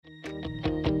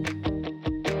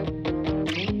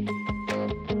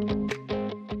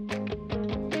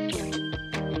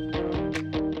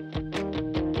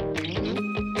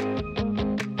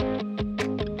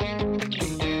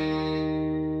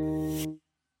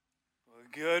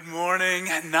Good morning,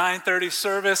 9:30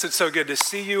 service. It's so good to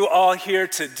see you all here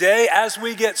today. As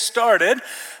we get started,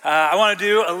 I want to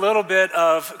do a little bit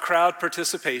of crowd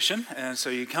participation. And so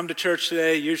you come to church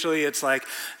today, usually it's like,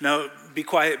 no, be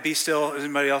quiet, be still.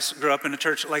 Anybody else grew up in a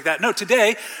church like that? No,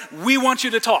 today we want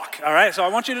you to talk, all right? So I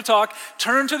want you to talk.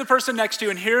 Turn to the person next to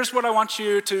you, and here's what I want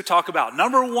you to talk about.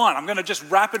 Number one, I'm going to just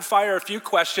rapid fire a few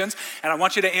questions, and I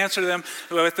want you to answer them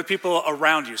with the people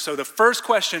around you. So the first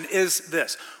question is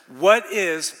this: what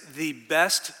is the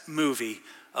best movie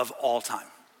of all time?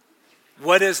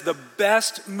 What is the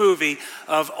best movie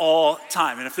of all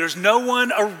time? And if there's no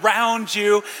one around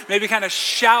you, maybe kind of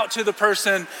shout to the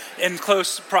person in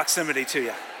close proximity to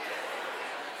you.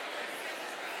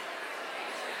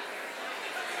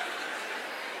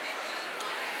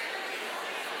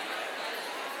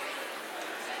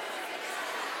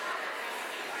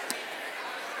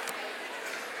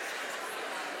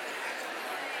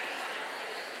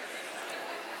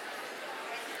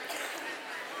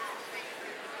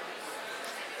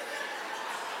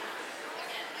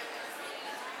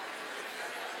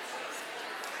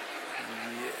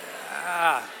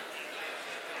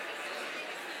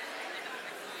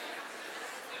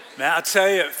 Man, I'll tell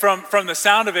you, from the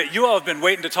sound of it, you all have been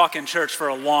waiting to talk in church for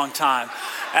a long time.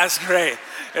 That's great.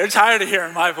 They're tired of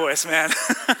hearing my voice, man.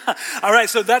 All right,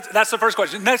 so that's the first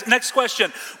question. Next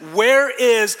question: where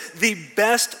is the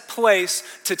best place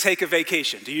to take a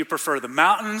vacation? Do you prefer the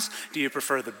mountains? Do you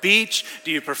prefer the beach?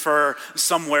 Do you prefer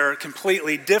somewhere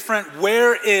completely different?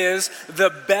 Where is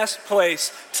the best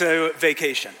place to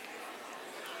vacation?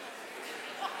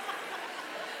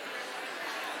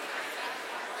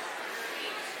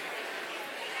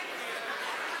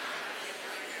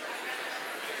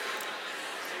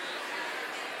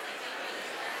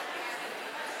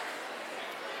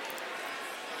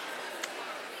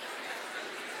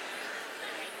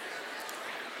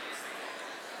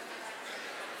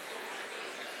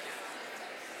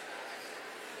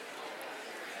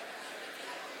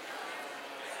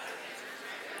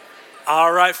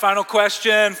 All right, final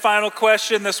question.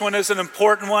 This one is an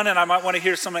important one, and I might want to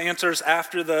hear some answers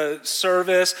after the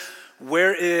service.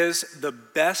 Where is the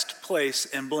best place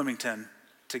in Bloomington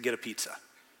to get a pizza?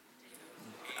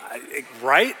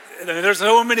 Right? There's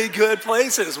so many good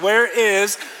places. Where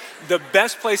is the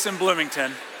best place in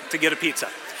Bloomington to get a pizza?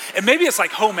 And maybe it's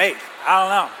like homemade. I don't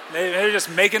know. Maybe they're just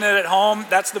making it at home.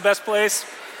 That's the best place.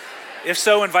 If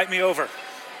so, invite me over.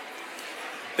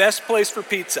 Best place for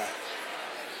pizza.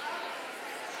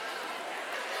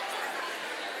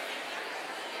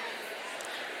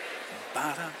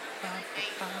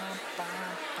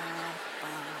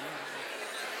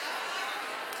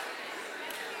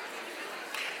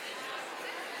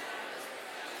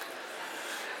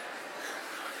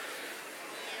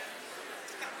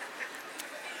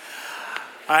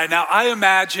 All right, now I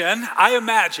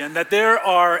imagine that there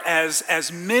are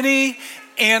as many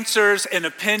answers and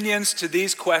opinions to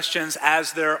these questions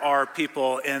as there are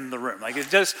people in the room. Like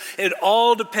it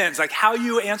all depends. Like how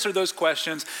you answer those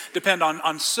questions depend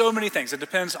on so many things. It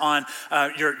depends on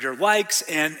your likes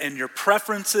and your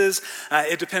preferences.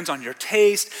 It depends on your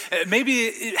taste.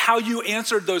 Maybe how you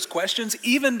answered those questions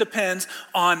even depends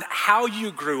on how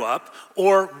you grew up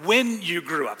or when you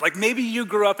grew up. Like maybe you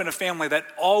grew up in a family that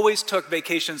always took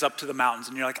vacations up to the mountains,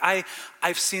 and you're like,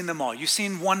 I've seen them all. You've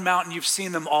seen one mountain, you've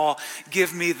seen them all.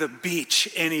 Give me the beach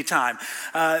anytime.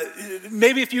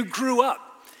 Maybe if you grew up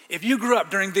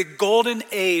during the golden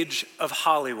age of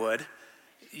Hollywood,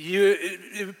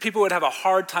 people would have a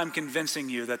hard time convincing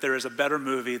you that there is a better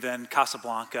movie than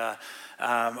Casablanca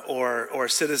or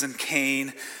Citizen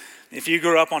Kane. If you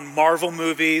grew up on Marvel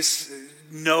movies,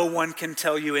 no one can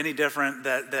tell you any different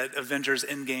that Avengers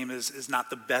Endgame is not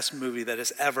the best movie that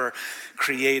is ever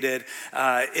created.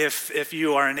 If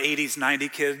you are an 80s,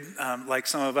 90s kid, like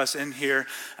some of us in here,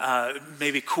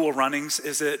 maybe Cool Runnings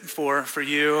is it for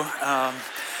you.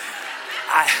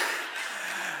 I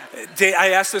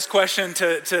asked this question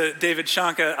to David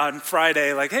Shanka on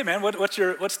Friday, like, hey man, what's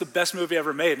the best movie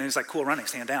ever made? And he's like, Cool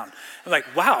Runnings, hand down. I'm like,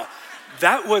 wow,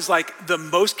 that was like the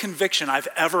most conviction I've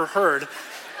ever heard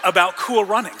about Cool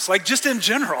Runnings, like just in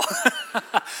general.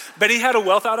 But he had a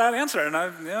well thought out answer,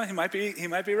 and he might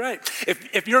be right.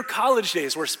 If your college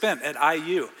days were spent at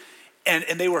IU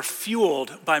and they were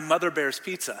fueled by Mother Bear's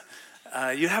Pizza,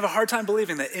 you'd have a hard time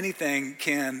believing that anything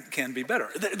can be better.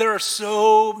 There are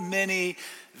so many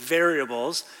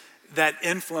variables that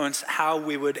influence how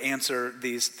we would answer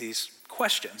these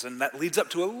questions, and that leads up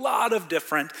to a lot of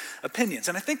different opinions.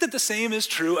 And I think that the same is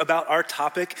true about our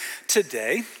topic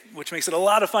today, which makes it a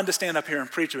lot of fun to stand up here and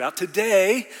preach about.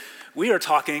 Today, we are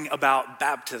talking about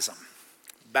baptism.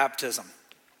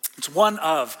 It's one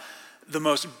of the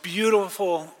most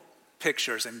beautiful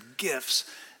pictures and gifts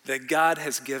that God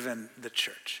has given the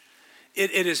church.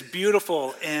 It is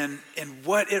beautiful in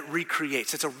what it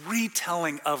recreates. It's a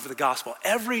retelling of the gospel.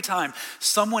 Every time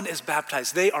someone is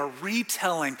baptized, they are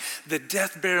retelling the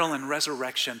death, burial, and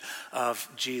resurrection of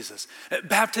Jesus.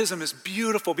 Baptism is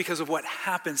beautiful because of what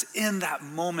happens in that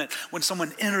moment when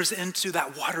someone enters into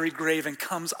that watery grave and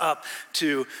comes up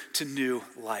to new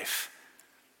life.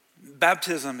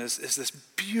 Baptism is this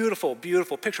beautiful,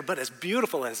 beautiful picture, but as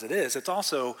beautiful as it is, it's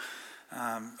also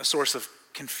a source of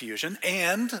confusion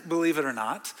and, believe it or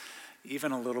not,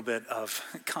 even a little bit of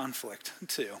conflict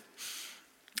too.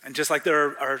 And just like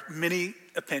there are many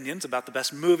opinions about the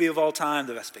best movie of all time,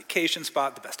 the best vacation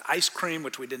spot, the best ice cream,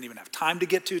 which we didn't even have time to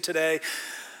get to today,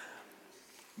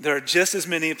 there are just as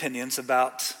many opinions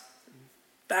about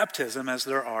baptism as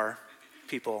there are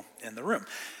people in the room.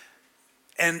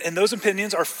 And those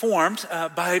opinions are formed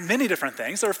by many different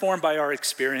things. They're formed by our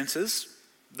experiences.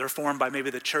 They're formed by maybe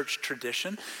the church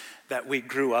tradition that we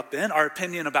grew up in. Our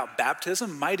opinion about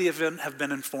baptism might even have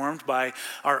been informed by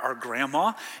our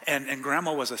grandma, and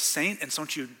grandma was a saint, and so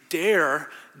don't you dare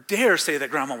say that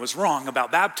grandma was wrong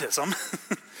about baptism.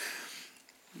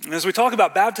 As we talk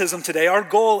about baptism today, our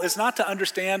goal is not to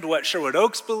understand what Sherwood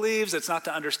Oaks believes. It's not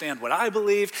to understand what I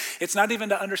believe. It's not even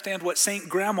to understand what Saint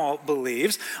Grandma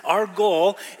believes. Our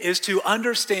goal is to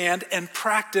understand and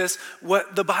practice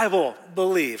what the Bible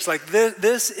believes. Like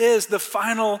this is the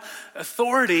final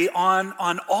authority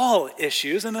on all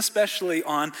issues, and especially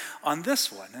on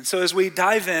this one. And so as we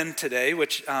dive in today,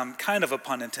 which kind of a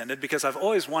pun intended, because I've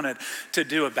always wanted to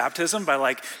do a baptism by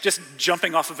like just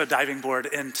jumping off of a diving board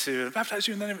into baptize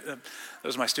you in the name.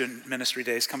 Those are my student ministry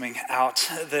days coming out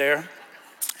there.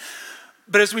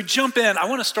 But as we jump in, I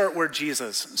want to start where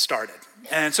Jesus started.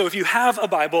 And so if you have a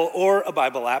Bible or a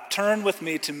Bible app, turn with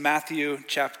me to Matthew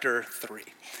chapter 3.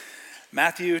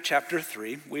 Matthew chapter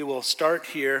 3. We will start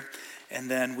here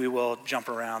and then we will jump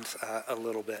around a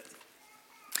little bit.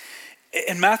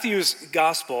 In Matthew's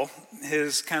gospel,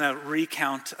 his kind of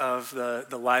recount of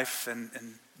the life and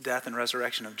death and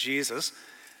resurrection of Jesus,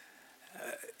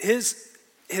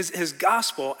 his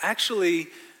gospel actually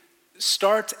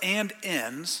starts and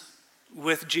ends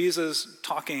with Jesus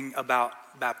talking about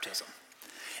baptism.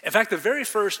 In fact, the very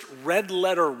first red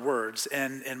letter words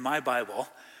in my Bible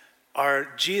are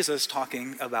Jesus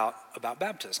talking about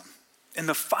baptism. And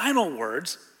the final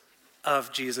words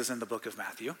of Jesus in the book of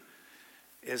Matthew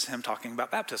is him talking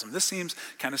about baptism. This seems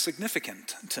kind of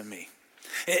significant to me.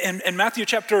 In Matthew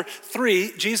chapter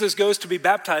 3, Jesus goes to be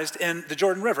baptized in the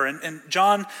Jordan River. And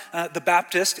John the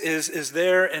Baptist is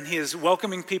there, and he is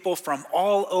welcoming people from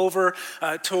all over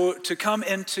to come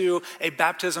into a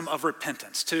baptism of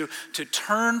repentance, to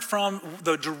turn from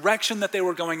the direction that they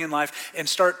were going in life and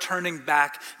start turning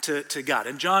back to God.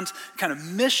 And John's kind of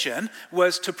mission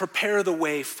was to prepare the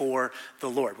way for the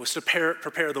Lord, was to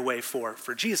prepare the way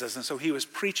for Jesus. And so he was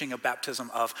preaching a baptism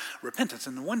of repentance.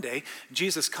 And one day,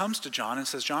 Jesus comes to John and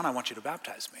says, John, I want you to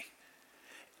baptize me.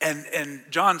 And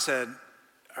John said,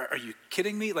 are you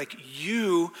kidding me? Like,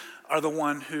 you are the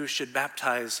one who should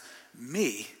baptize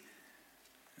me.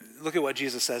 Look at what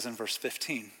Jesus says in verse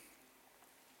 15.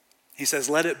 He says,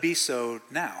 let it be so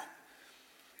now.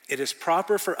 It is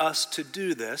proper for us to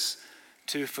do this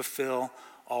to fulfill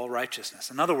all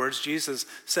righteousness. In other words, Jesus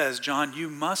says, John, you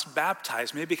must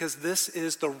baptize me because this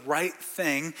is the right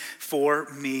thing for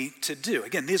me to do.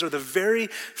 Again, these are the very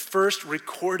first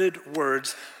recorded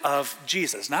words of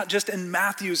Jesus, not just in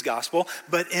Matthew's gospel,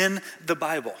 but in the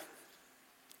Bible.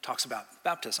 It talks about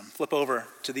baptism. Flip over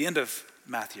to the end of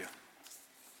Matthew,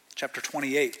 chapter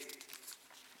 28.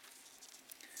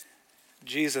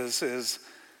 Jesus is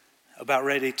about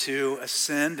ready to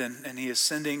ascend, and he is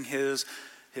sending his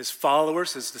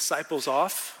followers, his disciples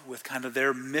off with kind of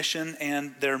their mission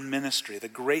and their ministry, the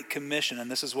Great Commission. And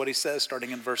this is what he says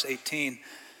starting in verse 18.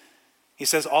 He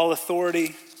says, all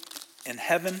authority in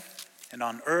heaven and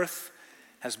on earth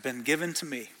has been given to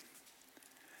me.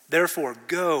 Therefore,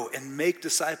 go and make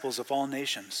disciples of all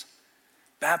nations,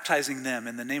 baptizing them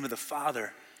in the name of the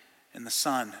Father and the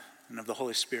Son and of the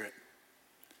Holy Spirit,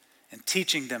 and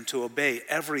teaching them to obey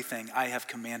everything I have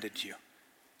commanded you.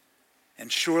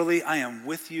 And surely I am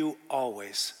with you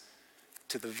always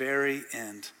to the very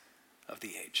end of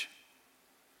the age.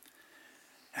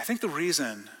 I think the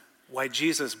reason why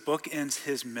Jesus bookends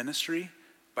his ministry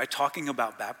by talking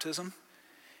about baptism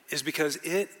is because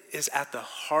it is at the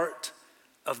heart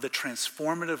of the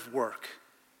transformative work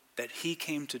that he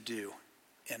came to do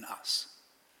in us.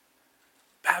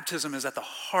 Baptism is at the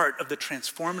heart of the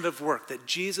transformative work that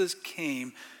Jesus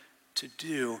came to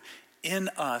do in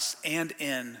us and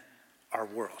in our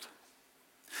world.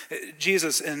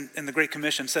 Jesus in the Great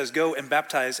Commission says, go and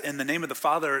baptize in the name of the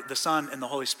Father, the Son, and the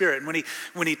Holy Spirit. And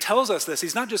when he tells us this,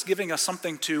 he's not just giving us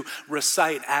something to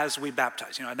recite as we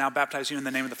baptize. I now baptize you in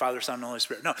the name of the Father, Son, and the Holy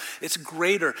Spirit. No, it's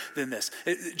greater than this.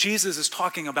 Jesus is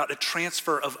talking about a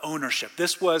transfer of ownership.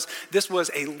 This was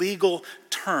a legal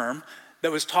term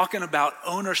that was talking about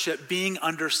ownership being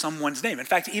under someone's name. In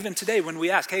fact, even today when we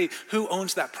ask, hey, who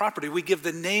owns that property? We give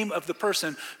the name of the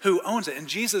person who owns it. And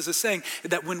Jesus is saying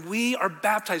that when we are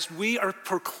baptized, we are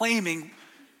proclaiming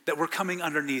that we're coming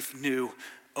underneath new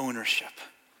ownership.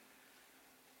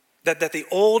 That the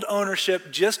old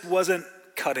ownership just wasn't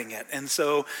cutting it. And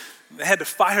so they had to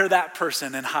fire that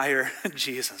person and hire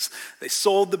Jesus. They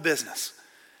sold the business.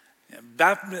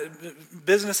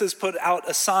 Businesses put out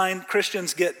a sign,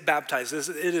 Christians get baptized.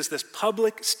 It is this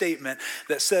public statement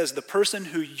that says the person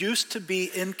who used to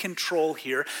be in control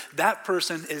here, that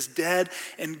person is dead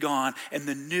and gone, and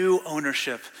the new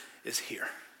ownership is here.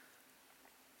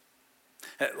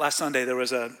 Last Sunday, there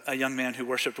was a young man who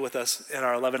worshiped with us at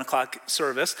our 11 o'clock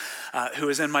service who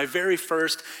was in my very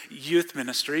first youth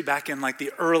ministry back in like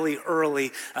the early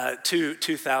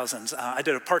 2000s. I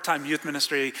did a part-time youth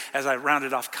ministry as I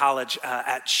rounded off college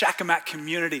at Shakamak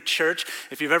Community Church.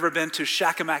 If you've ever been to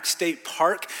Shakamak State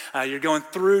Park, you're going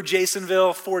through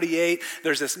Jasonville, 48.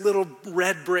 There's this little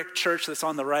red brick church that's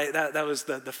on the right. That was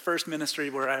the first ministry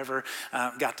where I ever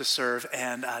got to serve.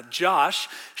 And Josh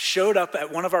showed up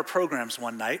at one of our programs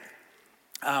one night,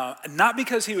 not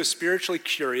because he was spiritually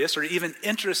curious or even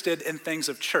interested in things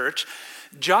of church.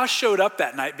 Josh showed up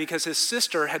that night because his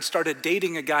sister had started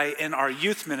dating a guy in our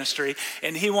youth ministry,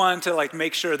 and he wanted to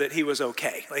make sure that he was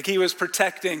okay. He was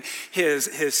protecting his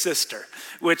sister,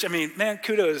 which, man,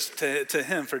 kudos to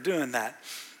him for doing that.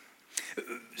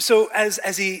 So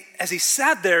as he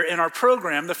sat there in our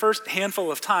program, the first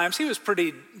handful of times, he was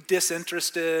pretty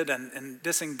disinterested and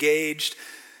disengaged.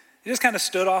 He just kind of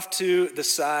stood off to the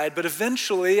side, but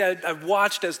eventually I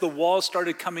watched as the walls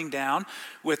started coming down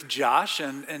with Josh,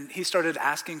 and he started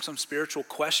asking some spiritual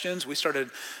questions. We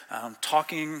started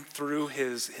talking through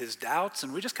his doubts,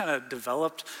 and we just kind of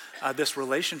developed this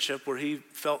relationship where he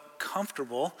felt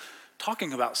comfortable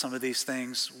talking about some of these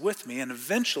things with me, and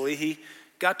eventually he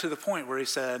got to the point where he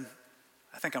said,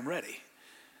 I think I'm ready.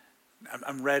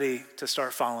 I'm ready to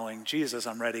start following Jesus.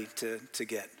 I'm ready to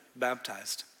get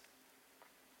baptized.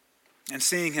 And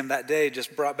seeing him that day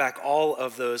just brought back all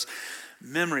of those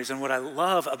memories. And what I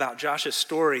love about Josh's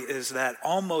story is that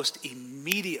almost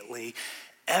immediately,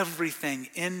 everything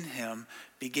in him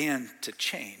began to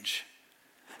change.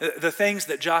 The things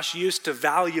that Josh used to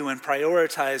value and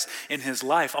prioritize in his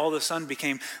life all of a sudden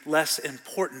became less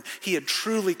important. He had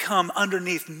truly come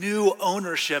underneath new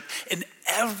ownership, and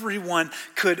everyone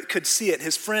could see it.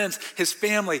 His friends, his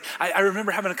family. I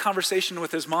remember having a conversation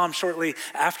with his mom shortly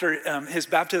after his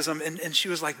baptism, and she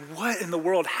was like, what in the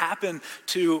world happened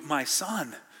to my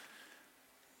son?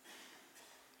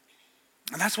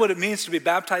 And that's what it means to be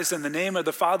baptized in the name of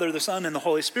the Father, the Son, and the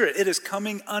Holy Spirit. It is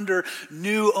coming under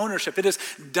new ownership. It is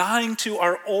dying to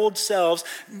our old selves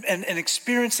and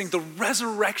experiencing the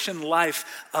resurrection life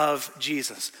of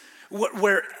Jesus,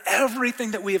 where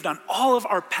everything that we have done, all of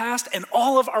our past and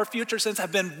all of our future sins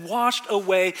have been washed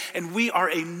away, and we are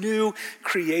a new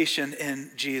creation in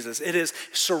Jesus. It is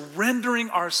surrendering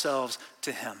ourselves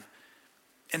to him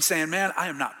and saying, man, I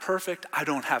am not perfect. I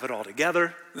don't have it all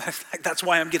together. That's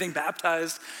why I'm getting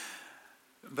baptized.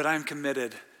 But I'm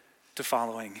committed to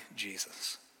following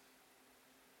Jesus.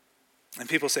 And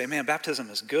people say, man, baptism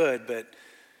is good, but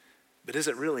is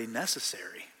it really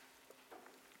necessary?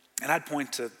 And I'd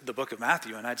point to the book of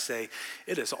Matthew and I'd say,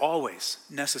 it is always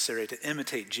necessary to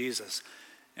imitate Jesus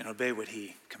and obey what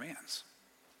he commands.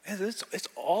 It's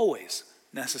always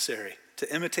necessary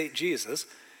to imitate Jesus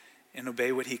and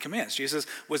obey what he commands. Jesus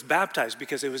was baptized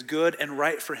because it was good and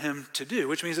right for him to do,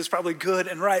 which means it's probably good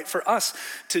and right for us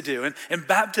to do. And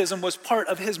baptism was part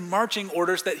of his marching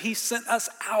orders that he sent us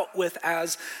out with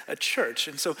as a church.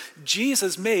 And so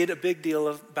Jesus made a big deal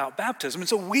about baptism. And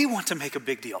so we want to make a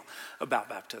big deal about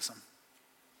baptism.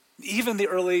 Even the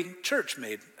early church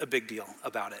made a big deal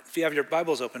about it. If you have your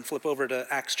Bibles open, flip over to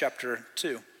Acts chapter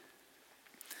 2.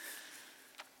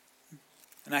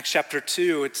 In Acts chapter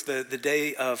 2, it's the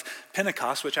day of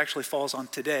Pentecost, which actually falls on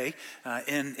today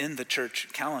in the church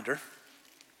calendar.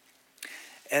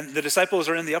 And the disciples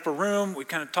are in the upper room. We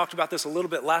kind of talked about this a little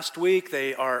bit last week.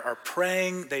 They are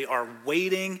praying. They are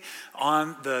waiting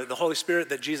on the Holy Spirit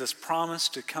that Jesus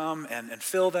promised to come and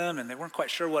fill them. And they weren't quite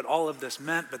sure what all of this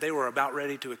meant, but they were about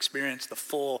ready to experience the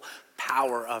full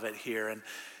power of it here.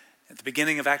 And At the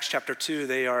beginning of Acts chapter 2,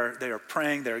 they are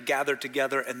praying, they're gathered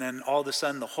together, and then all of a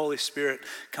sudden the Holy Spirit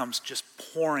comes just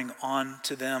pouring on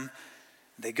to them.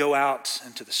 They go out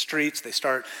into the streets. They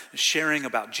start sharing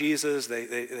about Jesus.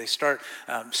 They start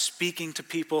speaking to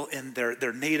people in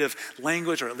their native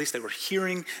language, or at least they were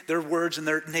hearing their words in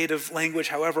their native language.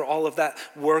 However, all of that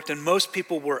worked, and most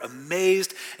people were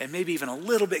amazed and maybe even a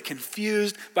little bit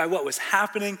confused by what was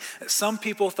happening. Some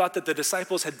people thought that the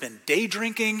disciples had been day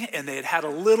drinking and they had had a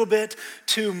little bit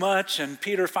too much, and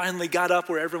Peter finally got up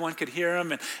where everyone could hear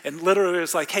him and literally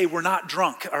was like, hey, we're not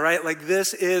drunk, all right? Like,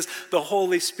 this is the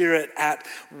Holy Spirit at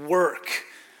work.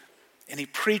 And he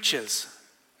preaches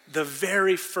the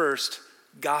very first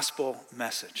gospel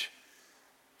message.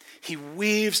 He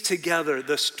weaves together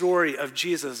the story of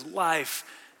Jesus' life,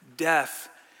 death,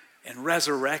 and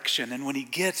resurrection. And when he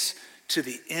gets to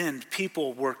the end,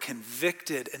 people were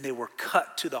convicted and they were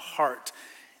cut to the heart.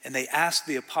 And they asked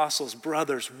the apostles,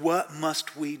 brothers, what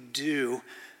must we do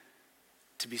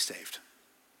to be saved?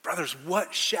 Brothers,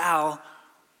 what shall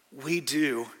we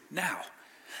do now?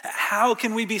 How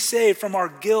can we be saved from our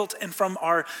guilt and from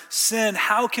our sin?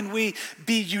 How can we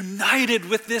be united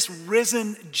with this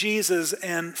risen Jesus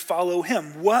and follow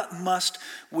him? What must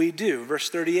we do? Verse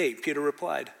 38, Peter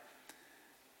replied,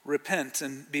 repent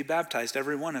and be baptized,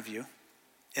 every one of you,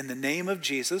 in the name of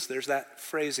Jesus. There's that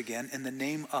phrase again, in the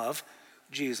name of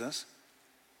Jesus,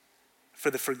 for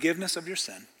the forgiveness of your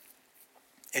sin,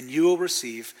 and you will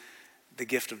receive the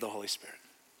gift of the Holy Spirit.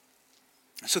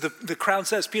 So the crowd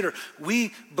says, Peter,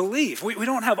 we believe. We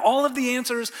don't have all of the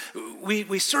answers.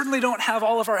 We certainly don't have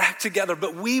all of our act together,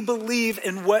 but we believe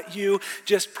in what you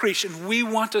just preached, and we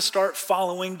want to start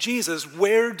following Jesus.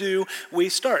 Where do we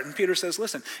start? And Peter says,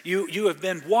 listen, you have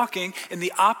been walking in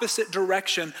the opposite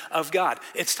direction of God.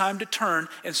 It's time to turn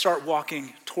and start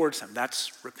walking towards him.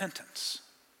 That's repentance.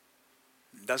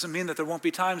 Doesn't mean that there won't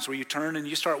be times where you turn and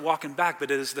you start walking back, but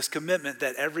it is this commitment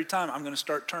that every time I'm going to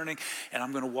start turning and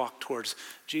I'm going to walk towards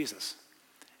Jesus.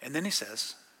 And then he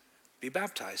says, be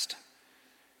baptized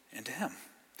into him.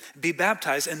 Be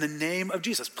baptized in the name of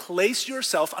Jesus. Place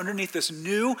yourself underneath this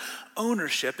new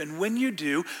ownership, and when you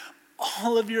do,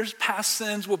 all of your past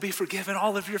sins will be forgiven.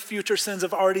 All of your future sins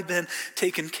have already been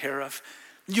taken care of.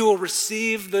 You will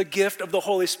receive the gift of the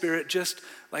Holy Spirit just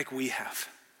like we have.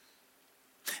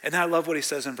 And then I love what he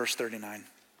says in verse 39.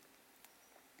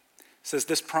 It says,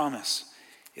 this promise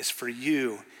is for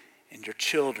you and your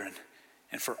children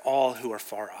and for all who are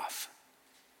far off,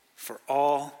 for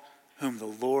all whom the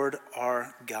Lord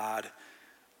our God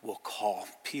will call.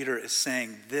 Peter is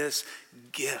saying this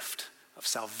gift of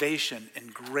salvation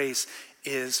and grace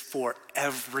is for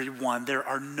everyone. There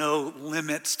are no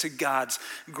limits to God's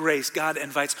grace. God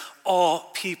invites all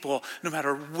people, no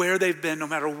matter where they've been, no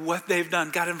matter what they've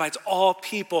done. God invites all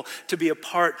people to be a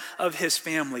part of his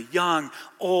family, young,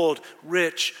 old,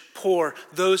 rich, poor,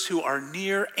 those who are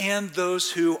near and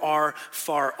those who are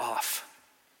far off.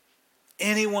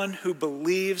 Anyone who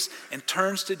believes and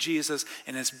turns to Jesus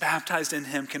and is baptized in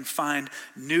him can find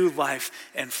new life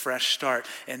and fresh start.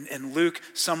 And Luke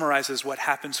summarizes what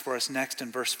happens for us next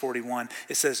in verse 41.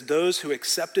 It says, those who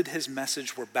accepted his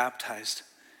message were baptized,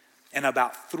 and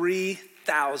about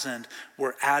 3,000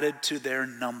 were added to their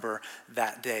number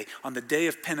that day. On the day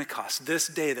of Pentecost, this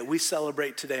day that we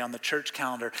celebrate today on the church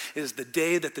calendar is the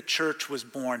day that the church was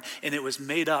born, and it was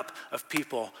made up of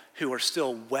people who are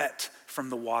still wet from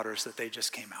the waters that they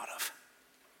just came out of.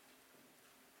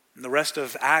 And the rest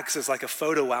of Acts is like a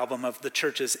photo album of the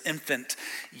church's infant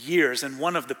years. And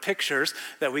one of the pictures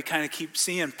that we kind of keep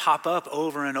seeing pop up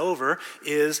over and over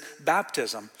is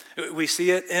baptism. We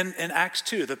see it in Acts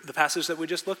 2, the passage that we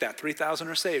just looked at, 3,000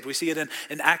 are saved. We see it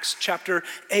in Acts chapter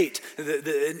 8.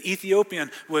 An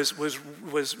Ethiopian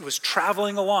was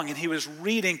traveling along, and he was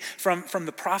reading from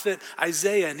the prophet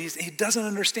Isaiah, and he doesn't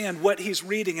understand what he's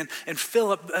reading. And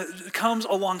Philip comes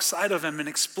alongside of him and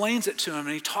explains it to him,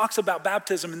 and he talks about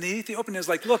baptism. And the Ethiopian is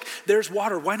like, look, there's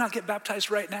water. Why not get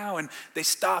baptized right now? And they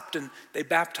stopped and they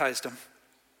baptized him.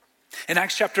 In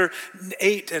Acts chapter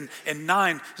 8 and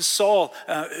 9, Saul,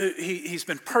 he's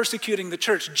been persecuting the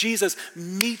church. Jesus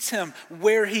meets him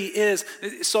where he is.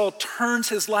 Saul turns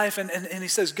his life and he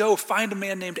says, go find a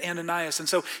man named Ananias. And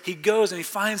so he goes and he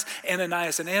finds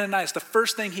Ananias. And Ananias, the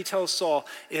first thing he tells Saul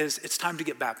is, it's time to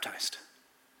get baptized.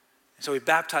 And so he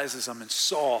baptizes him, and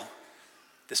Saul,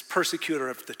 this persecutor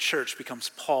of the church, becomes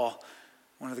Paul,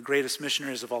 one of the greatest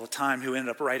missionaries of all the time, who ended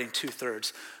up writing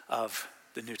 2/3 of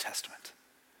the New Testament.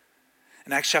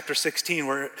 In Acts chapter 16,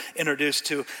 we're introduced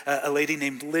to a lady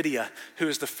named Lydia, who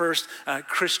is the first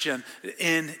Christian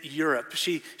in Europe.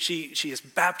 She is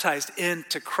baptized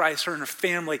into Christ. Her and her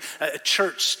family, a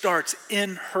church starts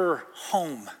in her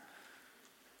home.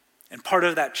 And part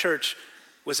of that church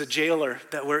was a jailer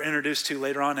that we're introduced to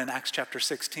later on in Acts chapter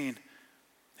 16,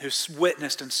 who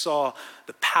witnessed and saw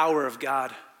the power of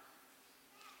God.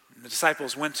 And the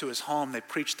disciples went to his home, they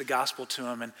preached the gospel to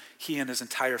him, and he and his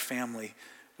entire family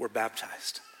were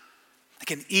baptized. Like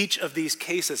in each of these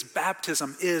cases,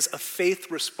 baptism is a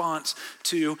faith response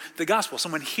to the gospel.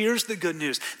 Someone hears the good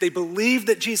news. They believe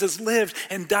that Jesus lived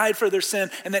and died for their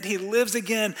sin and that he lives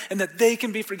again and that they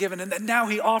can be forgiven and that now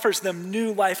he offers them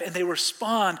new life, and they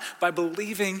respond by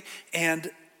believing and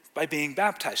by being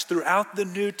baptized. Throughout the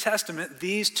New Testament,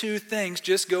 these two things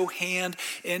just go hand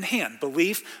in hand.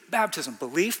 Belief, baptism,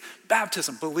 belief,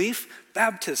 baptism, belief,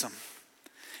 baptism.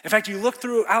 In fact, you look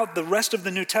throughout the rest of the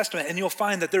New Testament and you'll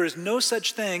find that there is no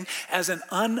such thing as an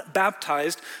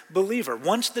unbaptized believer.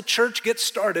 Once the church gets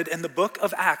started in the book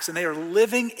of Acts and they are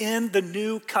living in the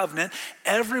new covenant,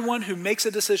 everyone who makes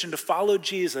a decision to follow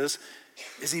Jesus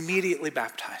is immediately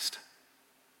baptized.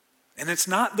 And it's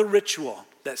not the ritual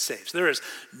that saves. There is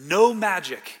no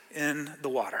magic in the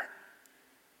water.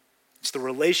 It's the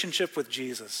relationship with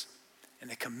Jesus and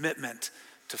a commitment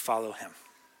to follow him.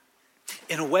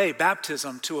 In a way,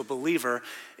 baptism to a believer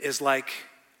is like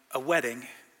a wedding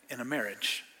in a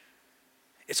marriage.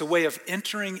 It's a way of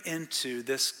entering into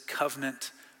this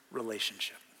covenant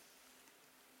relationship.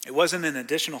 It wasn't an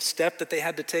additional step that they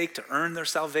had to take to earn their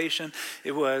salvation.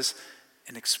 It was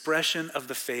an expression of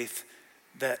the faith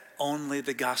that only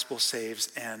the gospel saves,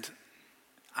 and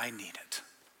I need it.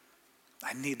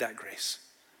 I need that grace.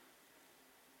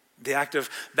 The act of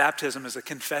baptism is a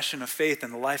confession of faith in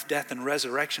the life, death, and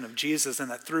resurrection of Jesus, and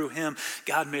that through him,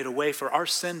 God made a way for our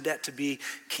sin debt to be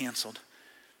canceled.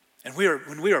 And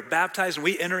when we are baptized and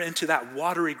we enter into that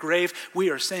watery grave, we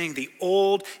are saying the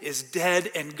old is dead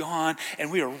and gone,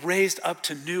 and we are raised up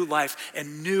to new life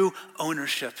and new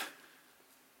ownership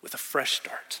with a fresh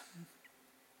start.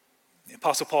 The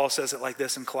Apostle Paul says it like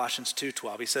this in Colossians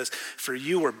 2:12. He says, "For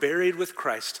you were buried with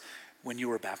Christ when you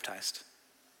were baptized.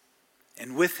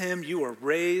 And with him you were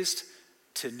raised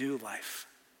to new life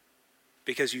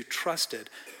because you trusted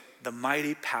the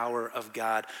mighty power of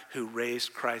God who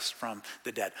raised Christ from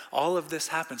the dead." All of this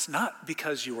happens not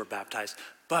because you were baptized,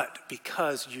 but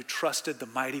because you trusted the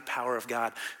mighty power of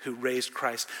God who raised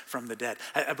Christ from the dead.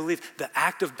 I believe the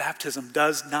act of baptism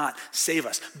does not save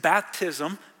us.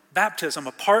 Baptism,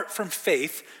 apart from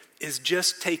faith, is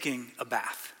just taking a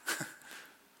bath.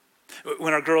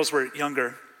 When our girls were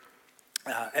younger,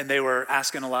 and they were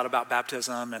asking a lot about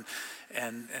baptism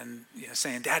and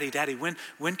saying, Daddy,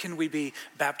 when can we be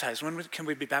baptized? When can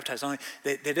we be baptized? Only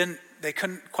they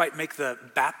couldn't quite make the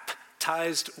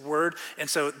baptized word, and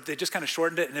so they just kind of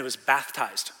shortened it, and it was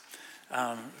baptized.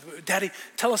 Daddy,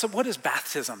 tell us, what is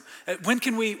baptism? When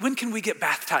can we get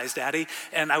baptized, Daddy?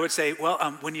 And I would say, well,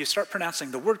 when you start pronouncing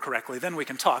the word correctly, then we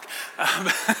can talk.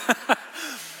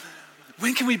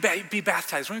 When can we be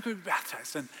baptized? When can we be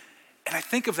baptized? And I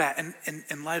think of that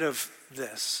in light of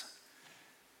this,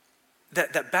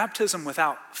 that baptism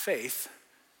without faith,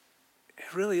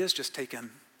 it really is just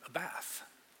taking a bath.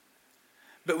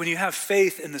 But when you have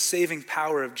faith in the saving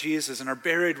power of Jesus and are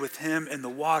buried with him in the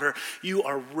water, you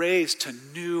are raised to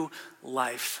new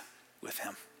life with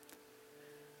him.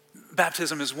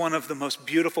 Baptism is one of the most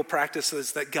beautiful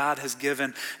practices that God has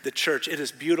given the church. It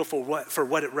is beautiful for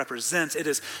what it represents. It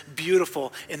is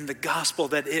beautiful in the gospel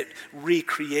that it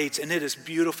recreates, and it is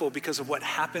beautiful because of what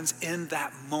happens in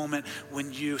that moment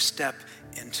when you step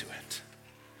into it.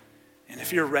 And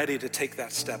if you're ready to take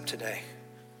that step today,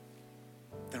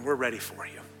 then we're ready for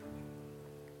you.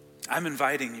 I'm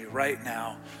inviting you right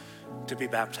now to be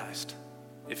baptized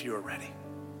if you are ready.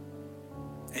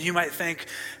 And you might think,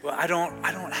 well, I don't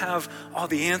have all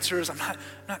the answers. I'm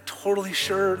not totally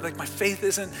sure. Like my faith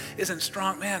isn't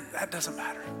strong. Man, that doesn't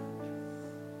matter.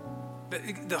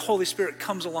 The Holy Spirit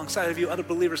comes alongside of you. Other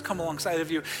believers come alongside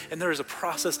of you, and there is a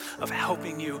process of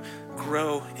helping you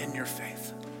grow in your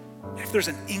faith. If there's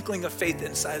an inkling of faith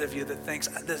inside of you that thinks,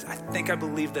 I think I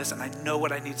believe this, and I know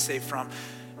what I need saved from,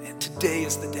 and today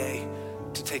is the day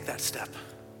to take that step.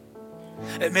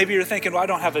 Maybe you're thinking, well, I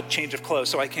don't have a change of clothes,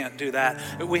 so I can't do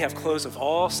that. We have clothes of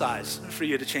all sizes for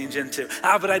you to change into.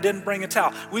 But I didn't bring a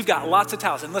towel. We've got lots of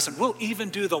towels. And listen, we'll even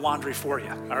do the laundry for you,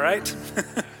 all right?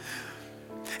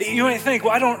 You might think,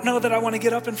 well, I don't know that I want to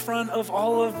get up in front of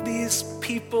all of these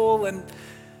people. And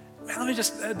man, let me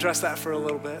just address that for a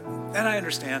little bit. And I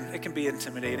understand. It can be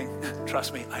intimidating.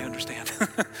 Trust me, I understand.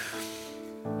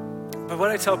 But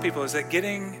what I tell people is that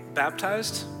getting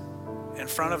baptized in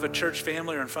front of a church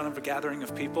family or in front of a gathering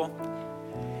of people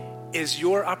is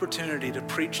your opportunity to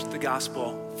preach the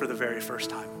gospel for the very first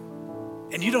time.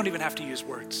 And you don't even have to use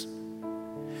words.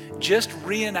 just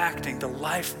reenacting the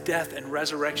life, death, and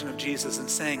resurrection of Jesus and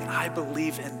saying, I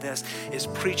believe in this, is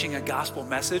preaching a gospel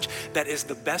message that is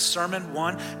the best sermon,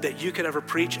 one, that you could ever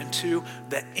preach, and two,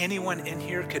 that anyone in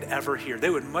here could ever hear. They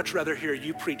would much rather hear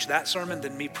you preach that sermon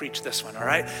than me preach this one, all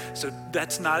right? So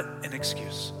that's not an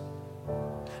excuse.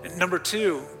 And number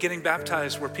two, getting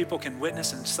baptized where people can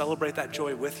witness and celebrate that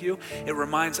joy with you, it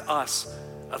reminds us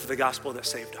of the gospel that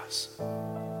saved us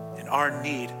and our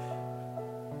need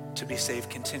to be saved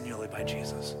continually by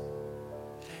Jesus.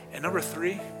 And number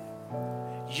three,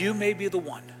 you may be the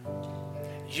one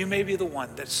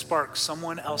that sparks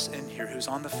someone else in here who's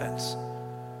on the fence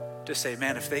to say,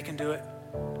 man, if they can do it,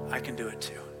 I can do it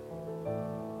too.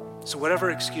 So whatever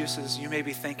excuses you may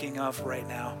be thinking of right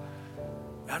now,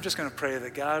 I'm just going to pray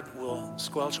that God will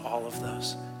squelch all of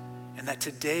those, and that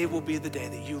today will be the day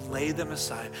that you lay them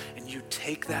aside and you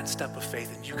take that step of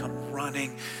faith and you come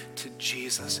running to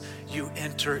Jesus. You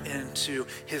enter into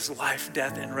his life,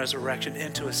 death, and resurrection,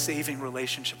 into a saving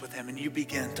relationship with him, and you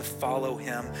begin to follow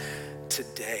him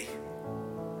today.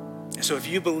 And so if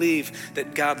you believe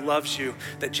that God loves you,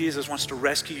 that Jesus wants to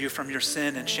rescue you from your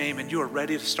sin and shame, and you are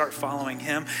ready to start following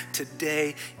him,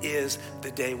 today is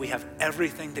the day. We have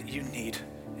everything that you need,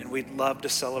 and we'd love to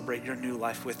celebrate your new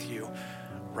life with you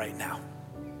right now.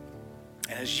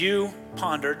 And as you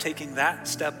ponder taking that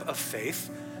step of faith,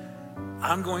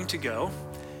 I'm going to go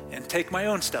and take my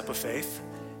own step of faith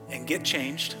and get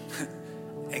changed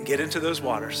and get into those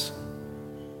waters.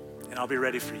 And I'll be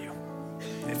ready for you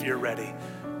if you're ready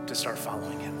to start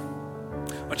following him.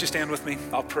 Why don't you stand with me?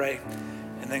 I'll pray,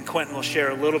 and then Quentin will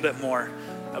share a little bit more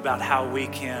about how we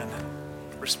can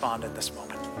respond in this moment.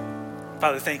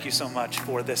 Father, thank you so much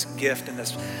for this gift and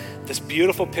this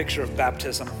beautiful picture of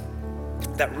baptism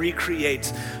that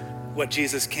recreates what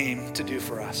Jesus came to do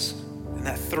for us. And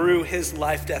that through his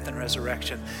life, death, and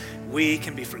resurrection, we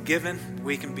can be forgiven,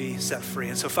 we can be set free.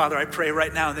 And so, Father, I pray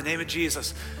right now in the name of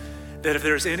Jesus that if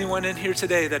there's anyone in here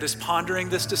today that is pondering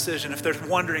this decision, if they're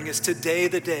wondering, is today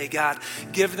the day, God,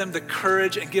 give them the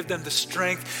courage and give them the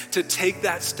strength to take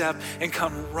that step and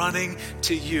come running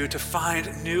to you to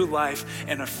find new life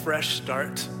and a fresh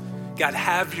start. God,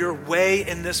 have your way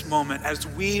in this moment as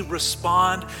we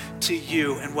respond to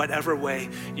you in whatever way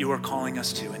you are calling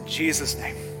us to. In Jesus'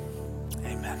 name,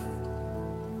 amen.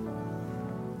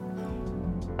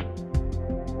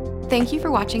 Thank you for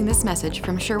watching this message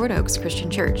from Sherwood Oaks Christian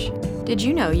Church. Did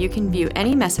you know you can view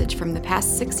any message from the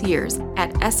past 6 years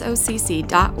at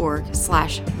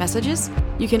socc.org/messages?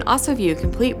 You can also view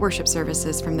complete worship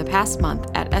services from the past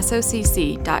month at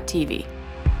socc.tv.